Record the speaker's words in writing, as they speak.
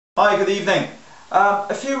Hi, good evening.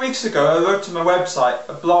 A few weeks ago I wrote to my website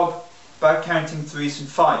a blog about counting threes and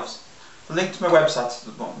fives. The link to my website is at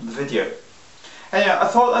the bottom of the video. Anyway, I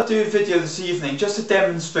thought I'd do a video this evening just to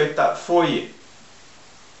demonstrate that for you.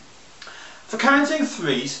 For counting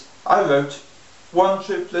threes, I wrote 1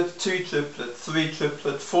 triplet, 2 triplet, 3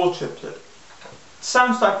 triplet, 4 triplet.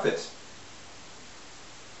 Sounds like this.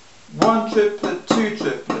 1 triplet, 2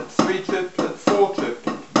 triplet, 3 triplet, 4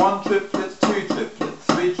 triplet, 1 triplet, 2 triplet,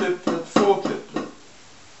 3 triplet, 4 triplet.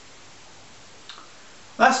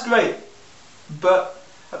 That's great, but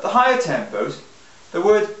at the higher tempos, the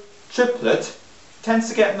word triplet tends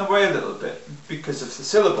to get in the way a little bit because of the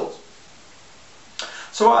syllables.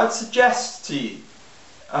 So what I'd suggest to you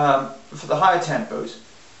for the higher tempos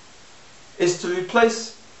is to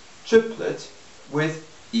replace triplet with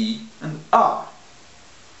E and R,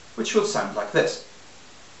 which will sound like this.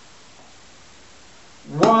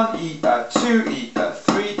 1 E, 2 E,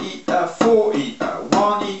 3 E, 4 E,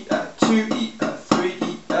 1 E, 2 E, 3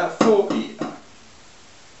 E, 4 E.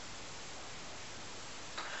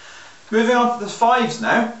 Moving on to the fives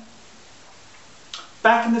now.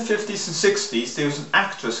 Back in the 50s and 60s there was an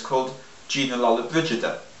actress called Gina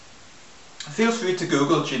Lollobrigida. Feel free to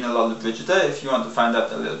Google Gina Lollobrigida if you want to find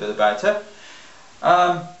out a little bit about her.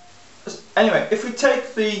 Anyway, if we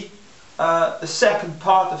take the second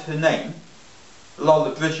part of her name,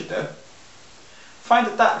 Lollobrigida, find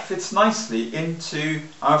that fits nicely into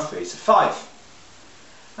our phrase of five.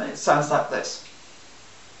 And it sounds like this.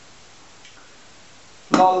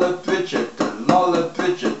 Lollobrigida,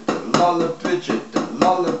 Lollobrigida, Lollobrigida,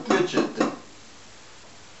 Lollobrigida.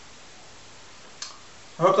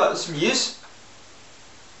 I hope that was some use.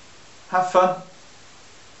 Have fun,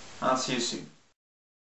 and I'll see you soon.